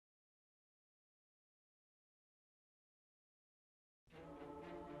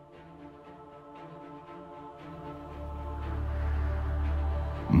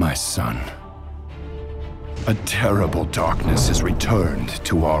My son, a terrible darkness has returned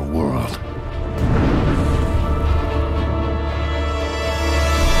to our world.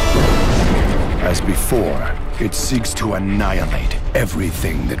 As before, it seeks to annihilate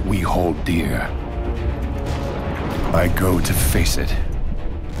everything that we hold dear. I go to face it,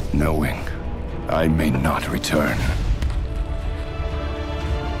 knowing I may not return.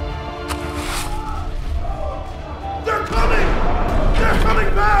 They're coming! They're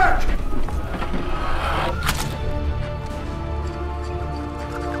coming back!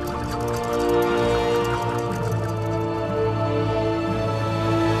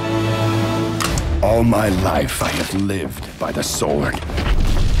 All my life I have lived by the sword.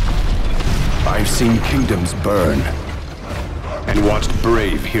 I've seen kingdoms burn, and watched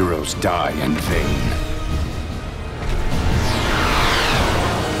brave heroes die in vain.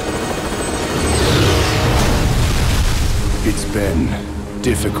 It's been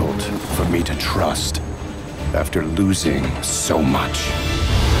difficult for me to trust after losing so much.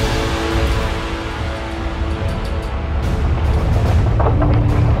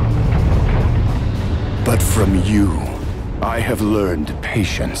 But from you, I have learned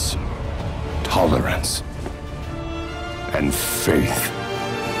patience, tolerance, and faith.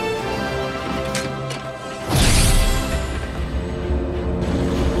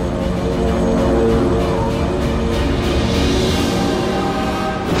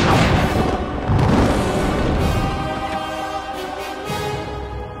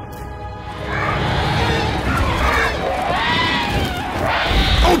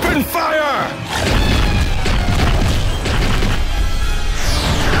 Open fire!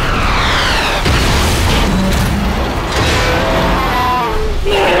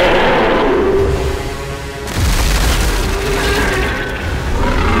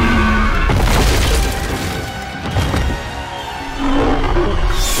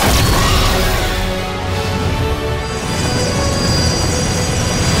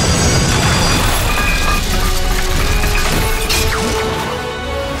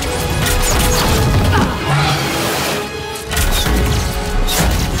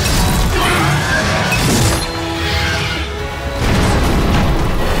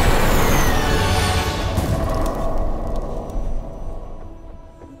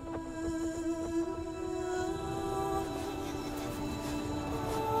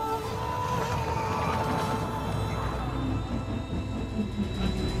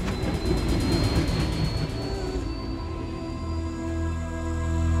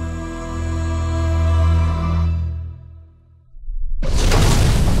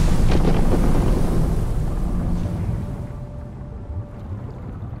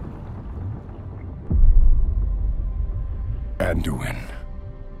 Anduin,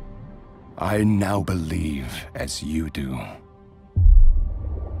 I now believe, as you do,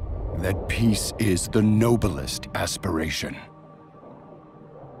 that peace is the noblest aspiration.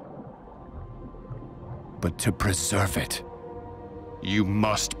 But to preserve it, you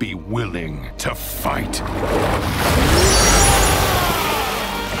must be willing to fight.